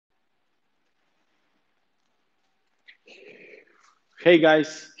Hey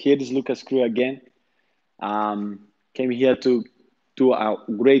guys, here is Lucas Kruel again. Came here to do a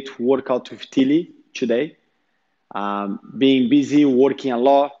great workout with Tilly today. Being busy, working a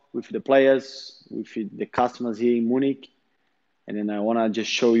lot with the players, with the customers here in Munich. And then I want to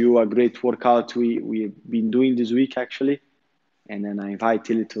just show you a great workout we've been doing this week actually. And then I invite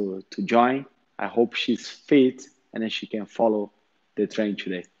Tilly to join. I hope she's fit and then she can follow the train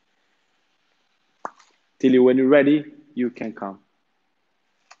today. Tilly, when you're ready, you can come.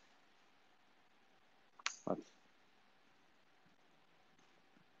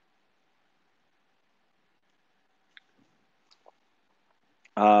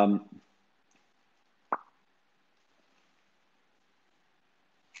 Um,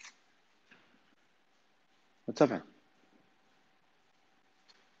 what's up, man?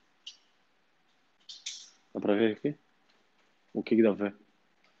 Dá pra ver aqui? O que dá pra ver?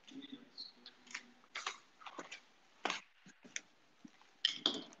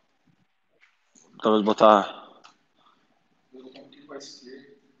 Talvez botar.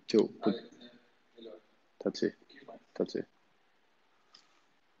 Teu. Tá de Tá de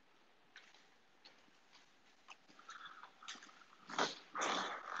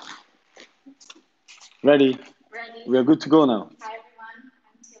Ready? Ready. We are good to go now. Hi everyone,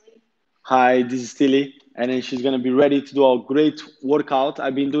 I'm Tilly. Hi, this is Tilly. And then she's gonna be ready to do a great workout.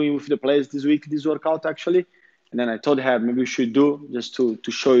 I've been doing with the players this week, this workout actually. And then I told her maybe we should do just to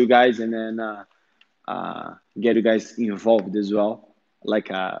show you guys and then get you guys involved as well, like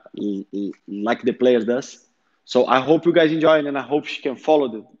the player does. So I hope you guys enjoy, and I hope she can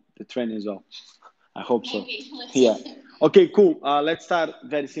follow the training as well. I hope so. Yeah. Okay, cool. Let's start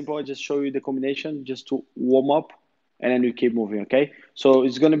very simple. I just show you the combination just to warm up, and then we keep moving. Okay. So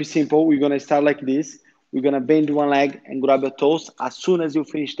it's gonna be simple. We're gonna start like this. We're gonna bend one leg and grab your toes. As soon as you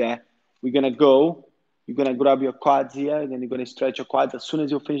finish there, we're gonna go. You're gonna grab your quads here, and then you're gonna stretch your quads. As soon as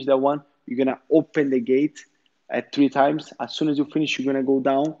you finish that one, you're gonna open the gate at 3 times. As soon as you finish, you're gonna go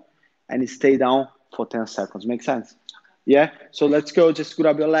down and stay down for 10 seconds. Make sense? Yeah? So let's go. Just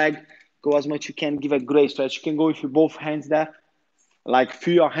grab your leg. Go as much you can. Give a great stretch. You can go with your both hands there. Like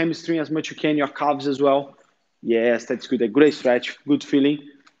feel your hamstring as much you can, your calves as well. Yes, that's good. A great stretch. Good feeling.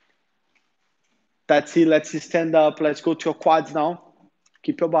 That's it. Let's stand up. Let's go to your quads now.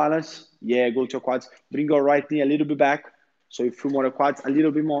 Keep your balance. Yeah, go to your quads. Bring your right knee a little bit back. So you feel more your quads, a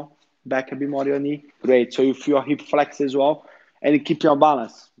little bit more. Back a bit more your knee. Great. So you feel your hip flex as well. And you keep your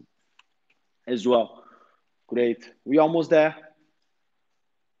balance as well. Great. We're almost there.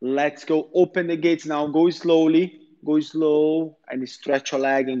 Let's go. Open the gates now. Go slowly. Go slow and stretch your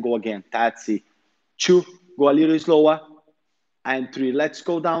leg and go again. That's it. 2. Go a little slower. And 3. Let's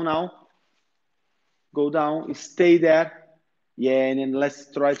go down now. Go down. Stay there. Yeah, and then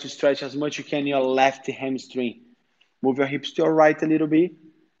let's try to stretch as much you can your left hamstring. Move your hips to your right a little bit.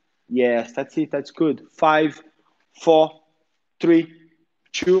 Yes, that's it. That's good. 5, 4, 3,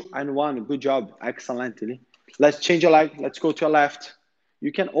 2, and 1. Good job. Excellently. Let's change your leg. Let's go to your left.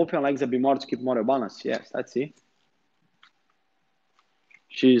 You can open your legs a bit more to keep more balance. Yes, that's it.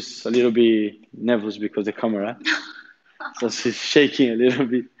 She's a little bit nervous because of the camera. So she's shaking a little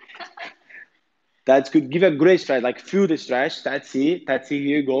bit. That's good. Give a great stretch. Like feel the stretch. That's it. That's it.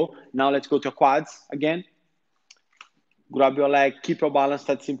 Here you go. Now let's go to your quads again. Grab your leg. Keep your balance.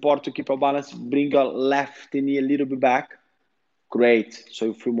 That's important to keep your balance. Bring your left knee a little bit back. Great. So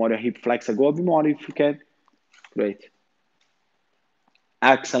you feel more your hip flexor. Go a bit more if you can. Great.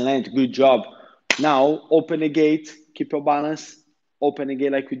 Excellent. Good job. Now open the gate. Keep your balance. Open the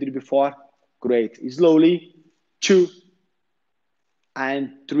gate like we did before. Great. Slowly. 2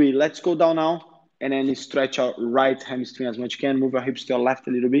 and 3. Let's go down now. And then stretch your right hamstring as much as you can. Move your hips to your left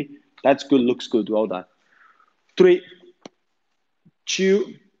a little bit. That's good. Looks good. Well done. 3,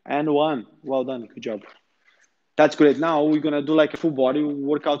 2, and 1. Well done. Good job. That's great. Now we're going to do like a full body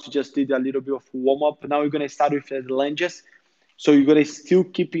workout. We just did a little bit of warm up. Now we're going to start with the lunges. So you're going to still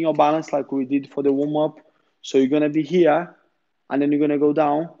keeping your balance like we did for the warm up. So you're going to be here and then you're going to go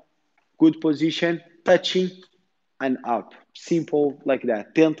down. Good position, touching and up. Simple like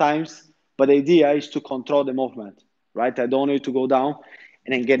that. 10 times. But the idea is to control the movement, right? I don't want you to go down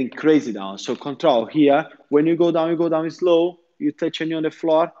and then getting crazy down. So control here. When you go down slow. You touch your knee on the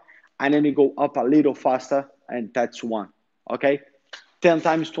floor and then you go up a little faster and that's 1. Okay? 10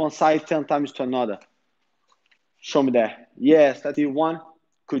 times to one side, 10 times to another. Show me there. Yes, that's it. 1.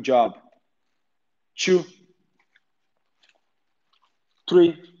 Good job. 2,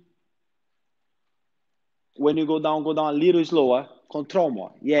 3. When you go down a little slower. Control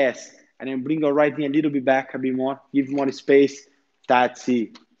more. Yes. And then bring your right knee a little bit back, a bit more. Give more space. That's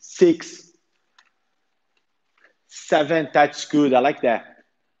it. 6, 7, that's good. I like that.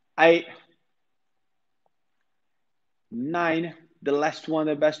 8, 9, the last one,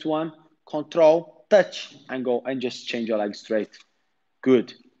 the best one. Control, touch, and go, and just change your leg straight.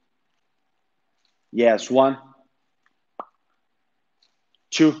 Good. Yes, 1,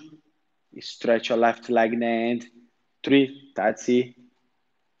 2, stretch your left leg in the end. 3, that's it.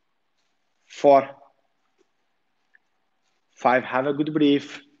 4, 5, have a good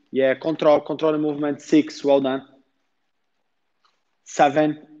breath. Yeah, control the movement. 6, well done.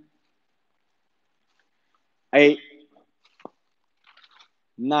 7, 8,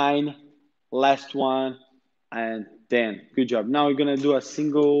 9, last one, and 10. Good job. Now we're gonna do a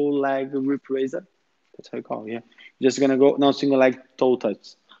single leg rip raiser. That's how you call it, yeah. Just gonna go, now single leg toe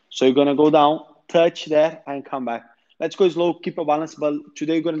touch. So you're gonna go down, touch there, and come back. Let's go slow, keep a balance, but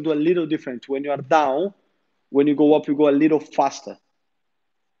today you're gonna do a little different. When you are down, when you go up, you go a little faster.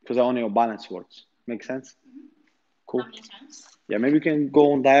 Because only your balance works. Make sense? Cool. How many times? Yeah, maybe you can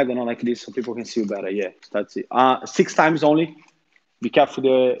go on diagonal like this so people can see you better. Yeah, that's it. 6 times only. Be careful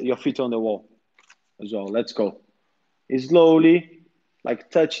your feet on the wall as well. Let's go. Slowly,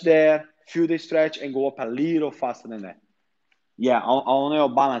 like touch there, feel the stretch, and go up a little faster than that. Yeah, on your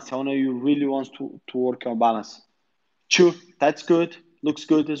balance. I know you really want to work on balance. 2, that's good. Looks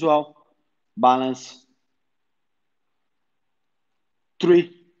good as well. Balance. 3,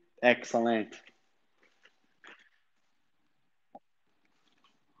 excellent.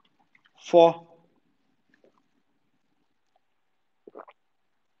 4,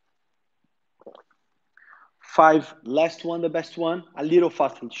 5, last one, the best one. A little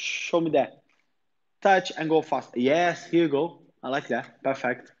faster. Show me that. Touch and go fast. Yes, here you go. I like that.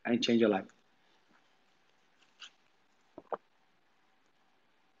 Perfect. And change your leg.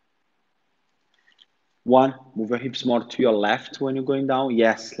 1, move your hips more to your left when you're going down.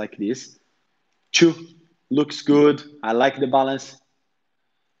 Yes, like this. 2, looks good. I like the balance.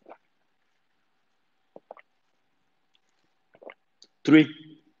 3,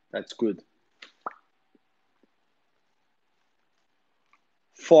 that's good.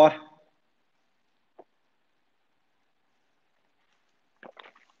 4,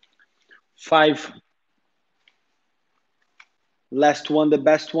 5, last one, the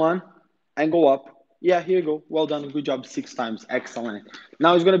best one, and go up. Yeah, here you go. Well done. Good job. 6 times. Excellent.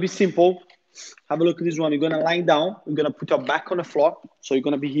 Now it's going to be simple. Have a look at this one. You're going to lie down. You're going to put your back on the floor. So you're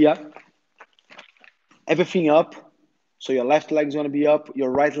going to be here. Everything up. So your left leg is going to be up.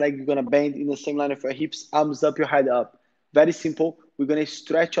 Your right leg, you're going to bend in the same line of your hips. Arms up, your head up. Very simple. We're going to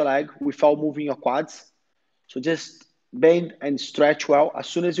stretch your leg without moving your quads. So just bend and stretch well. As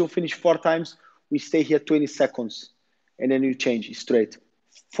soon as you finish 4 times, we stay here 20 seconds. And then you change straight.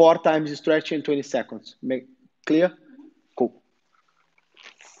 4 times stretch in 20 seconds. Make clear? Cool.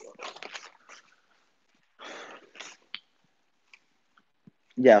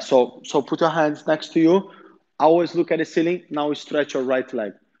 Yeah, so put your hands next to you. Always look at the ceiling. Now stretch your right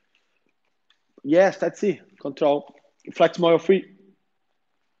leg. Yes, that's it. Control. Flex more your feet.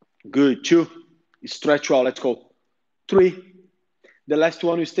 Good. 2. Stretch well. Let's go. 3. The last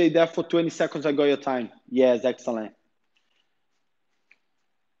one, you stay there for 20 seconds. I got your time. Yes, excellent.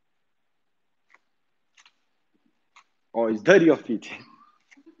 Oh, it's dirty your feet.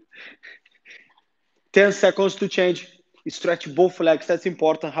 10 seconds to change. Stretch both legs. That's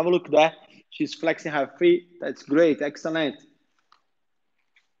important. Have a look there. She's flexing her feet. That's great. Excellent.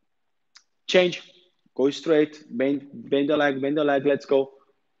 Change. Go straight. Bend the leg. Bend the leg. Let's go.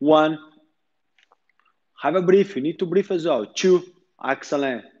 1. Have a breath. You need to breathe as well. 2.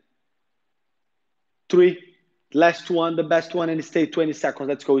 Excellent. 3. Last one, the best one, and stay 20 seconds.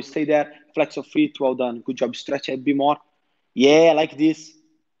 Let's go. Stay there. Flex your feet. Well done. Good job. Stretch a bit more. Yeah, like this.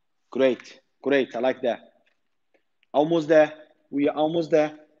 Great. Great. I like that. Almost there. We are almost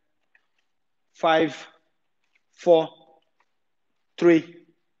there. 5, 4, 3,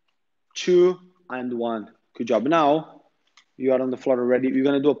 2, and 1. Good job. Now you are on the floor already. You're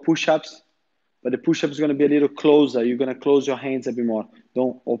going to do a push-ups, but the push-up is going to be a little closer. You're going to close your hands a bit more.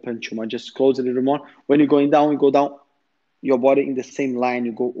 Don't open too much. Just close a little more. When you're going down, you go down your body in the same line.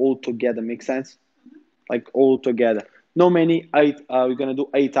 You go all together. Make sense? Like all together. No many. 8. We're going to do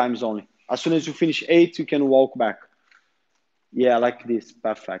 8 times only. As soon as you finish 8, you can walk back. Yeah, like this.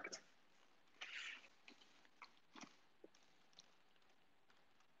 Perfect.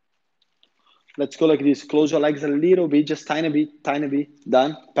 Let's go like this. Close your legs a little bit, just tiny bit, tiny bit.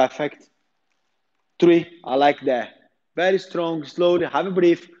 Done. Perfect. 3. I like that. Very strong. Slowly. Have a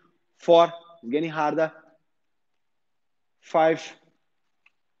breath. 4. Getting harder. 5.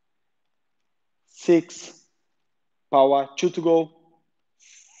 6. Power. 2 to go.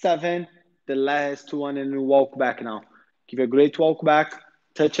 7. the last one, and you walk back now. Give a great walk back.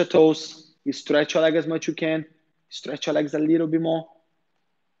 Touch your toes. You stretch your leg as much as you can. Stretch your legs a little bit more.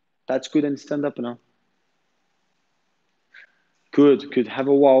 That's good, and stand up now. Good, good. Have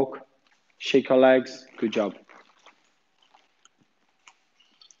a walk. Shake your legs. Good job.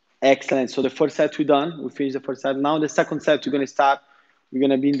 Excellent. So the first set we're done. We finished the first set. Now the second set, we're going to start. We're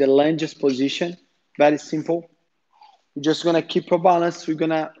going to be in the lunges position. Very simple. We're just going to keep your balance. We're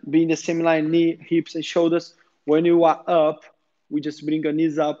going to be in the same line, knee, hips, and shoulders. When you are up, we just bring your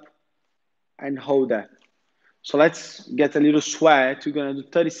knees up and hold that. So let's get a little sweat. We're going to do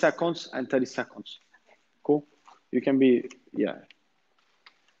 30 seconds and 30 seconds. Cool? You can be, yeah.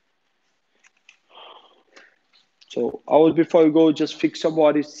 So always before you go, just fix your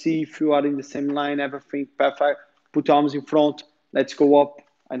body. See if you are in the same line, everything perfect. Put your arms in front. Let's go up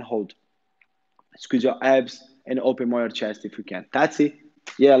and hold. Squeeze your abs and open more your chest if you can. That's it.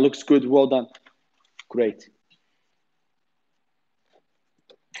 Yeah, looks good. Well done. Great.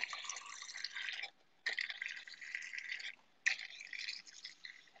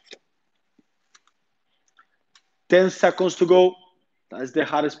 Ten seconds to go. That's the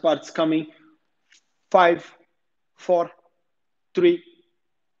hardest part coming. 5, 4, 3,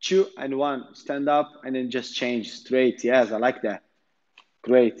 2, and 1. Stand up and then just change straight. Yes, I like that.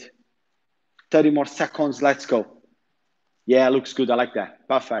 Great. 30 more seconds. Let's go. Yeah, looks good. I like that.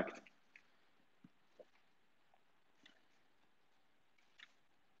 Perfect.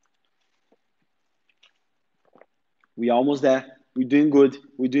 We're almost there. We're doing good.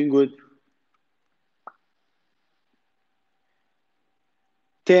 We're doing good.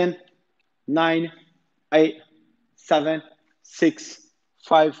 10, 9, 8, 7, 6,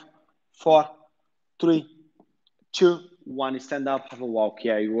 5, 4, 3, 2, 1. Stand up, have a walk.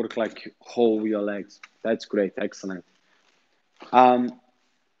 Yeah, you work like hold your legs. That's great. Excellent.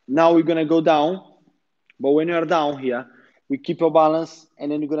 Now we're going to go down. But when you're down here, we keep your balance,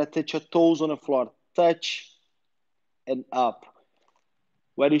 and then you're going to touch your toes on the floor. Touch and up.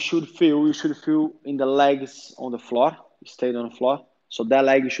 Where you should feel in the legs on the floor. You stayed on the floor. So that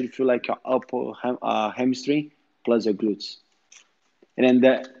leg, you should feel like your upper hamstring plus your glutes. And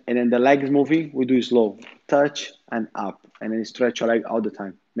then the leg is moving, we do slow. Touch and up. And then stretch your leg all the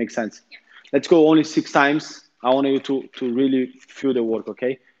time. Makes sense? Yeah. Let's go only 6 times. I want you to really feel the work,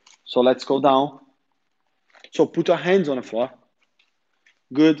 okay? So let's go down. So put your hands on the floor.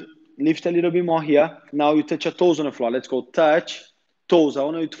 Good. Lift a little bit more here. Now you touch your toes on the floor. Let's go. Touch. Toes. I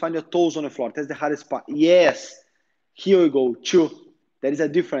want you to find your toes on the floor. That's the hardest part. Yes. Here we go. 2. There is a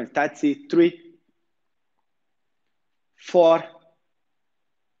difference. That's it. 3. 4.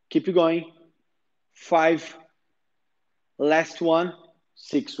 Keep it going. 5. Last one.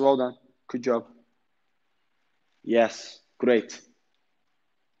 6. Well done. Good job. Yes. Great.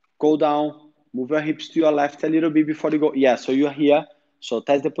 Go down. Move your hips to your left a little bit before you go. Yeah. So you're here. So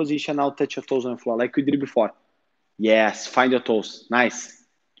that's the position. Now touch your toes on the floor like we did before. Yes. Find your toes. Nice.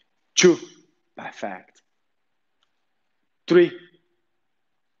 2. Perfect. 3.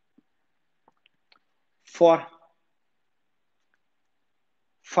 4.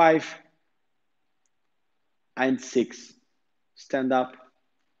 5. And 6. Stand up.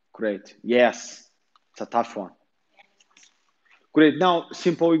 Great. Yes. It's a tough one. Great. Now,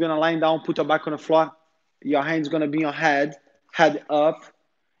 simple. We're going to lie down, put your back on the floor. Your hand's going to be on your head up,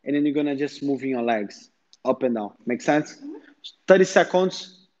 and then you're going to just move your legs up and down. Make sense? 30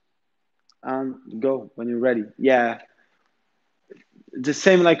 seconds, and go when you're ready. Yeah. The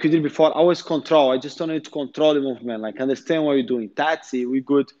same like we did before. Always control. I just don't need to control the movement. Like, understand what you're doing. That's it. We're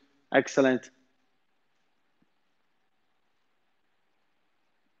good. Excellent.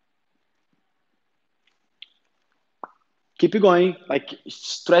 Keep it going. Like,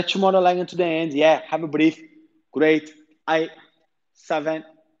 stretch more the leg into the end. Yeah. Have a breath. Great. 8, 7,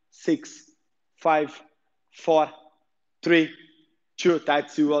 6, 5, 4, 3, 2.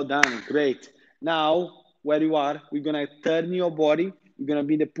 That's you. Well done. Great. Now, where you are, we're going to turn your body. You're going to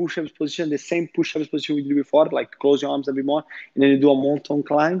be in the push-ups position, the same push-ups position we did before, like close your arms a bit more, and then you do a mountain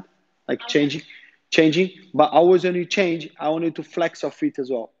climb, like changing. But always when you change, I want you to flex your feet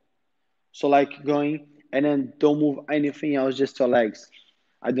as well. So like going, and then don't move anything else, just your legs.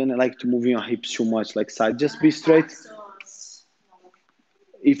 I don't like to move your hips too much, like side. Just be straight.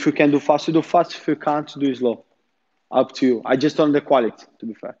 If you can do fast, you do fast. If you can't, do slow. Up to you. I just want the quality, to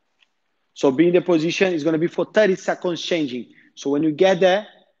be fair. So be in the position is going to be for 30 seconds changing. So when you get there,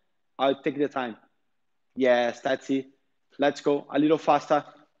 I'll take the time. Yes, that's it. Let's go a little faster.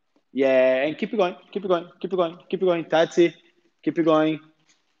 Yeah, and keep it going, keep it going, keep it going, keep it going. That's it. Keep it going.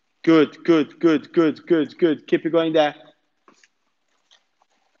 Good, good, good, good, good, good. Keep it going there.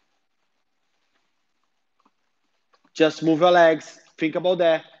 Just move your legs. Think about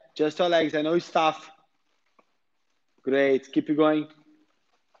that. Just your legs. I know it's tough. Great. Keep it going.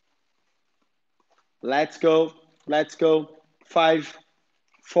 Let's go. Let's go. 5,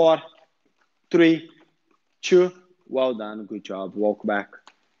 4, 3, 2. Well done. Good job. Walk back.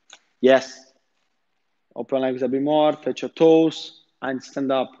 Yes. Open legs a bit more. Touch your toes. And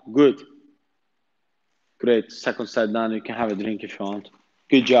stand up. Good. Great. Second set done. You can have a drink if you want.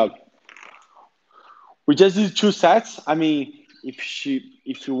 Good job. We just did 2 sets. I mean, if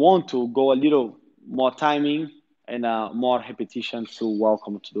you want to go a little more timing and more repetitions, so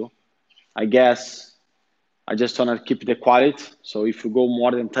welcome to do. I guess I just want to keep the quality. So if you go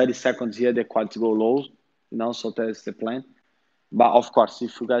more than 30 seconds here, the quality go low. So that's the plan. But of course,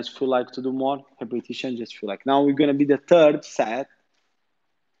 if you guys feel like to do more repetition, just feel like. Now we're gonna be the third set.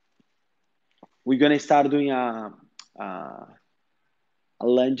 We're gonna start doing a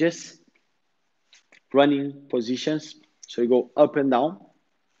lunges, running positions. So you go up and down,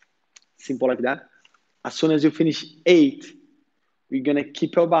 simple like that. As soon as you finish 8, we're gonna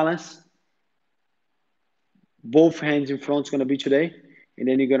keep your balance. Both hands in front is gonna be today, and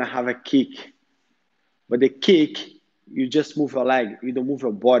then you're gonna have a kick. But the kick, you just move your leg. You don't move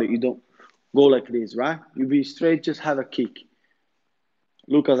your body. You don't go like this, right? You be straight, just have a kick.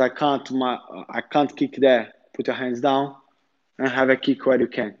 Lucas, I can't kick there. Put your hands down and have a kick where you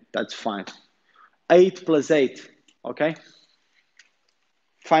can. That's fine. 8 plus 8, okay?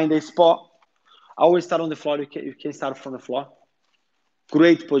 Find a spot. I always start on the floor. You can start from the floor.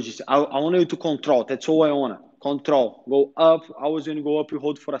 Great position. I want you to control. That's all I want. Control. Go up. I was going to go up. You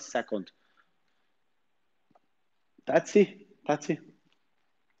hold for a second. That's it. That's it.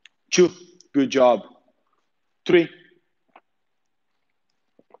 2. Good job. 3.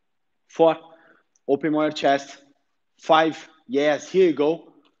 4. Open more your chest. 5. Yes, here you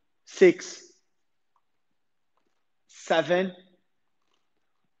go. 6. 7.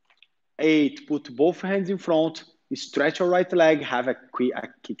 8. Put both hands in front. Stretch your right leg. Have a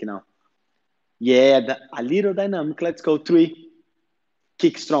kick now. Yeah, a little dynamic. Let's go. 3.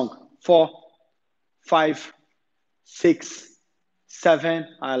 Kick strong. 4. 5. 6. 7.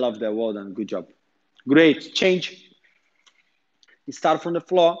 I love that. Well done. Good job. Great. Change. Start from the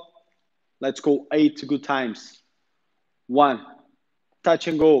floor. Let's go 8 good times. 1. Touch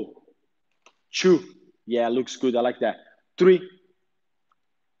and go. 2. Yeah, looks good. I like that. 3.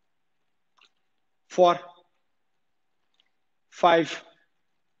 4. 5.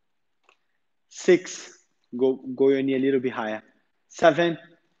 6. Go your knee a little bit higher. 7.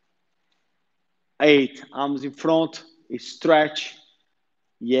 8. Arms in front. Stretch.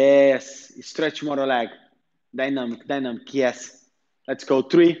 Yes. Stretch more leg. Dynamic. Yes. Let's go.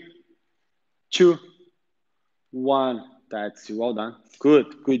 3, 2, 1. That's well done.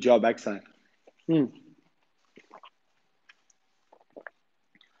 Good job. Excellent.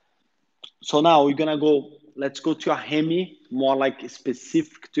 So now we're gonna go. Let's go to your hemi, more like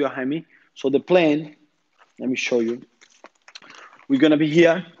specific to your hemi. So the plan. Let me show you. We're gonna be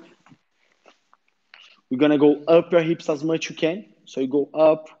here. We're gonna go up your hips as much you can. So you go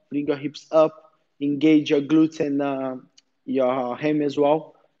up, bring your hips up, engage your glutes and your hemi as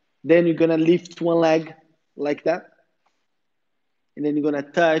well. Then you're gonna lift one leg like that. And then you're gonna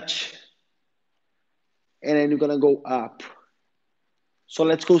touch. And then you're gonna go up. So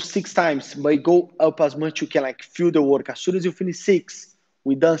let's go 6 times, but go up as much you can, like feel the work. As soon as you finish 6,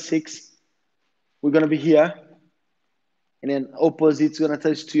 we done 6. We're gonna be here. And then opposite's gonna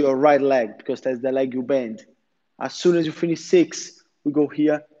touch to your right leg because that's the leg you bend. As soon as you finish 6, we go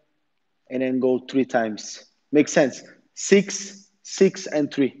here and then go 3 times. Makes sense? 6, 6,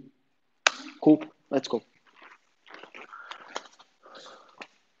 and 3. Cool. Let's go.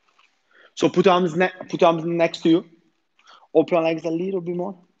 So put your arms next to you. Open your legs a little bit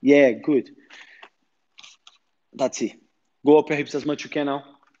more. Yeah, good. That's it. Go up your hips as much you can now.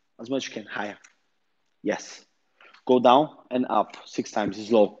 As much you can. Higher. Yes. Go down and up 6 times.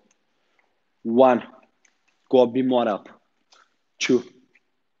 Slow. 1. Go a bit more up. 2.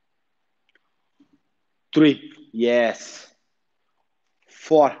 3. Yes.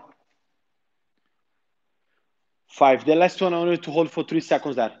 4. 5. The last one I want you to hold for 3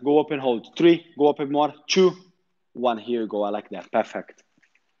 seconds there. Go up and hold. 3. Go up and more. 2. 1. Here you go. I like that. Perfect.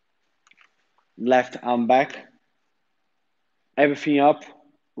 Left arm back. Everything up.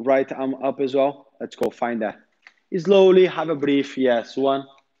 Right arm up as well. Let's go. Find that. Slowly. Have a breath. Yes. 1.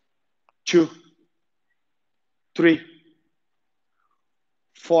 2. 3.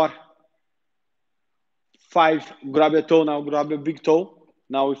 4. 5. Grab your toe now. Grab your big toe.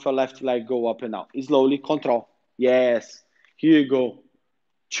 Now with your left leg, go up and down. Slowly. Control. Yes. Here you go.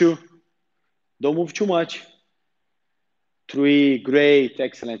 2. Don't move too much. 3, great,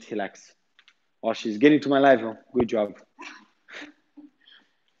 excellent, relax. Oh, she's getting to my level, good job.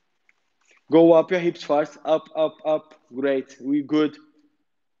 Go up your hips first, up, up, up, great, we good.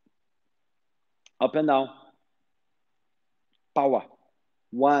 Up and down. Power,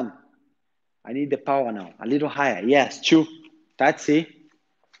 1. I need the power now, a little higher, yes, 2, that's it.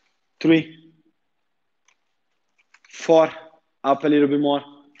 3, 4, up a little bit more.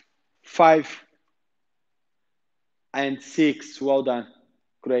 5, and 6, well done,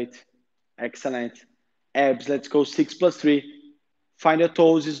 great, excellent. Abs, let's go 6 plus 3. Find your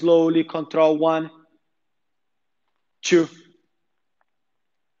toes slowly, control 1, 2,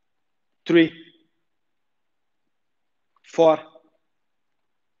 3, 4,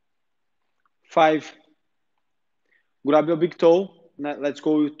 5. Grab your big toe. Now let's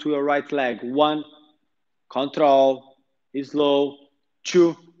go to your right leg. 1, control, slow,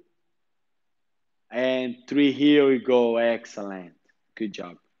 2, and 3. Here we go. Excellent. Good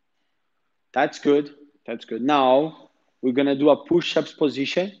job. That's good. That's good. Now we're gonna do a push-ups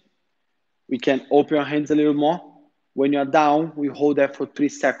position. We can open your hands a little more. When you're down, we hold that for 3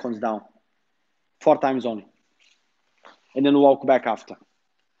 seconds down. 4 times only. And then walk back after.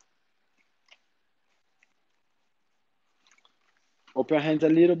 Open your hands a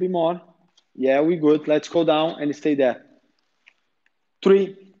little bit more. Yeah, we good. Let's go down and stay there.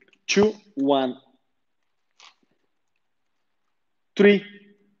 3, 2, 1. 3,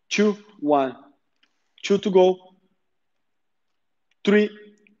 2, 1. 2 to go. 3,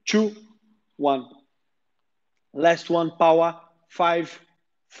 2, 1. Last one, power. 5,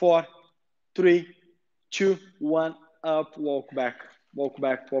 4, 3, 2, 1. Up, walk back. Walk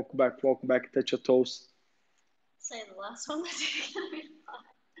back, walk back, walk back. Touch your toes. Say the last one.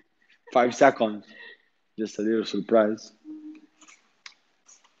 5 seconds. Just a little surprise.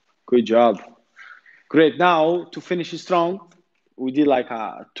 Good job. Great. Now, to finish strong, we did like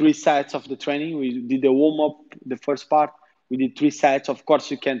 3 sets of the training. We did the warm-up, the first part. We did 3 sets. Of course,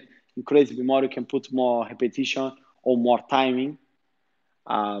 you can increase a bit more. You can put more repetition or more timing.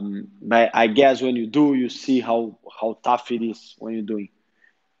 But I guess when you do, you see how tough it is when you're doing.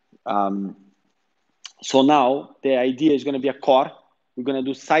 So now, the idea is going to be a core. We're going to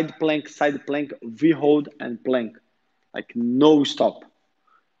do side plank, V-hold, and plank. Like no stop.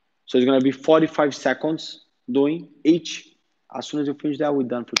 So it's going to be 45 seconds doing each. As soon as you finish that, we're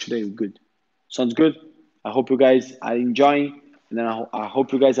done for today. We're good. Sounds good? I hope you guys are enjoying, and then I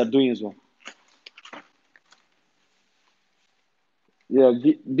hope you guys are doing as well. Yeah,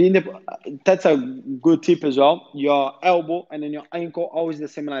 that's a good tip as well. Your elbow and then your ankle always the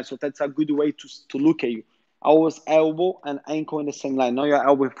same line. So that's a good way to look at you. Always elbow and ankle in the same line. Not your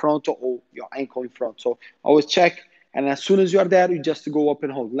elbow in front or your ankle in front. So always check. And as soon as you are there, you just go up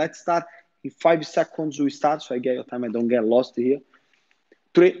and hold. Let's start. In 5 seconds, we start. So I get your time. I don't get lost here.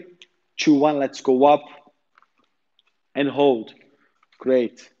 3, 2, 1. Let's go up and hold.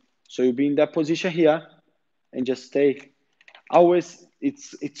 Great. So you'll be in that position here and just stay. Always,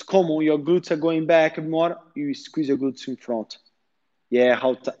 it's common. Your glutes are going back more. You squeeze your glutes in front. Yeah,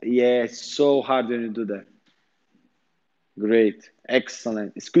 yeah, it's so hard when you do that. Great,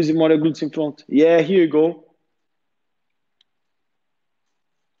 excellent. Squeeze more your glutes in front. Yeah, here you go.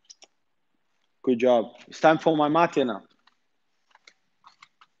 Good job. It's time for my mate now.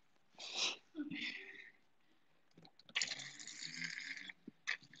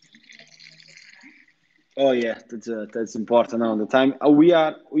 Oh yeah, that's important all the time. We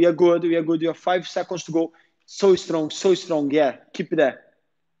are good. We are good. You have 5 seconds to go. So strong, so strong. Yeah, keep it there.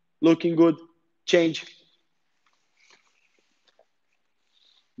 Looking good. Change.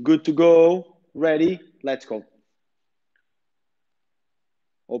 Good to go. Ready? Let's go.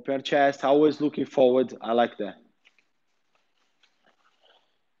 Open your chest. Always looking forward. I like that.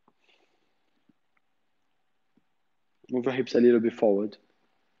 Move your hips a little bit forward.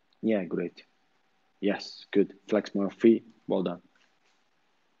 Yeah, great. Yes, good. Flex more feet. Well done.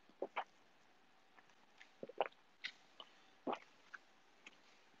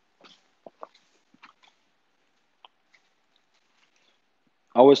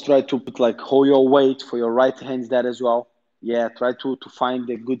 Always try to put like hold your weight for your right hands there as well. Yeah, try to find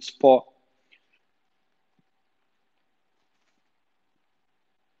a good spot.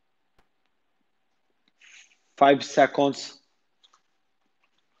 Five seconds.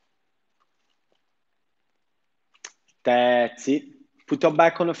 That's it. Put your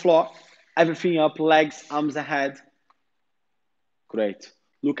back on the floor. Everything up, legs, arms ahead. Great.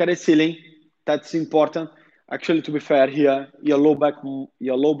 Look at the ceiling. That's important. Actually, to be fair here, your low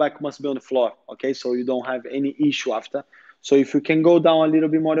back must be on the floor. Okay, so you don't have any issue after. So if you can go down a little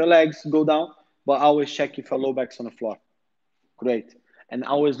bit more your legs, go down. But always check if your low back's on the floor. Great. And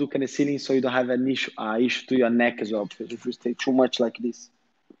always look at the ceiling so you don't have an issue to your neck as well. Because if you stay too much like this,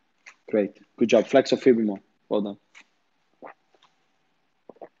 great. Good job. Flex your fibula more. Well done.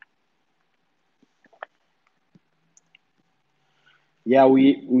 Yeah,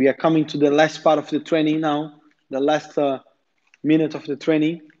 we are coming to the last part of the training now. The last minute of the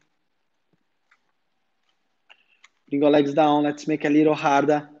training. Bring your legs down. Let's make it a little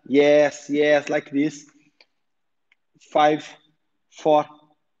harder. Yes, yes, like this. 5, 4,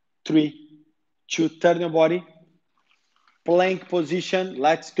 3, 2. Turn your body. Plank position.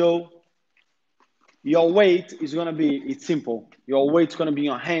 Let's go. Your weight is gonna be. It's simple. Your weight's gonna be in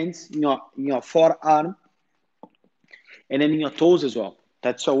your hands, in your forearm, and then in your toes as well.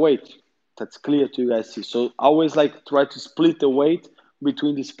 That's your weight. That's clear to you guys see. So always like try to split the weight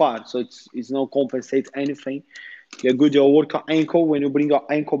between these parts, so it's not compensate anything. You're good. You work your ankle. When you bring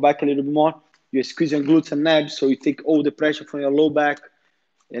your ankle back a little bit more, you squeeze your glutes and abs, so you take all the pressure from your low back,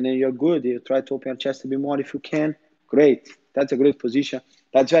 and then you're good. You try to open your chest a bit more if you can. Great. That's a great position.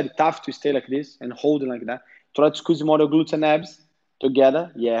 That's very tough to stay like this and hold it like that. Try to squeeze more your glutes and abs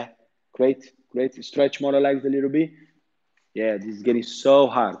together. Yeah. Great. Great. Stretch more the legs a little bit. Yeah, this is getting so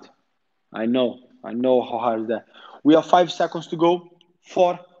hard. I know. I know how hard that. We have 5 seconds to go.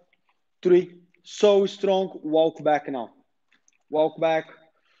 4, 3. So strong. Walk back now. Walk back.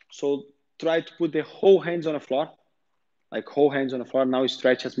 So try to put the whole hands on the floor. Like whole hands on the floor. Now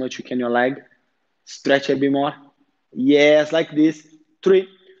stretch as much you can your leg. Stretch a bit more. Yes, like this. 3,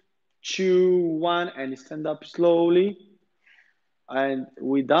 2, 1, and stand up slowly. And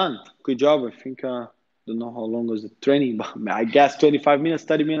we're done. Good job. I think don't know how long was the training, but I guess 25 minutes,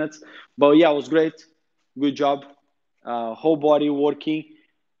 30 minutes. But yeah, it was great. Good job. Whole body working.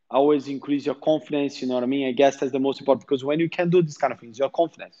 Always increase your confidence. You know what I mean? I guess that's the most important, because when you can do this kind of things, your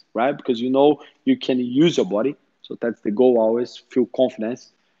confidence, right? Because you know you can use your body. So that's the goal. Always feel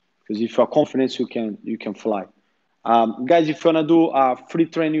confidence. Because if you're confident, you can fly. Guys, if you wanna do a free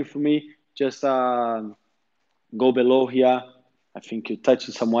training for me, just go below here. I think you touch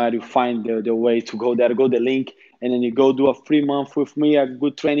it somewhere, you find the way to go there, go the link, and then you go do a free month with me, a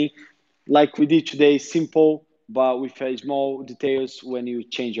good training. Like we did today, simple, but with small details when you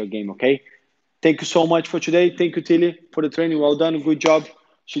change your game, okay? Thank you so much for today. Thank you, Tilly, for the training. Well done. Good job.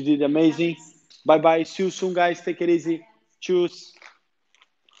 She did amazing. Bye-bye. See you soon, guys. Take it easy. Cheers.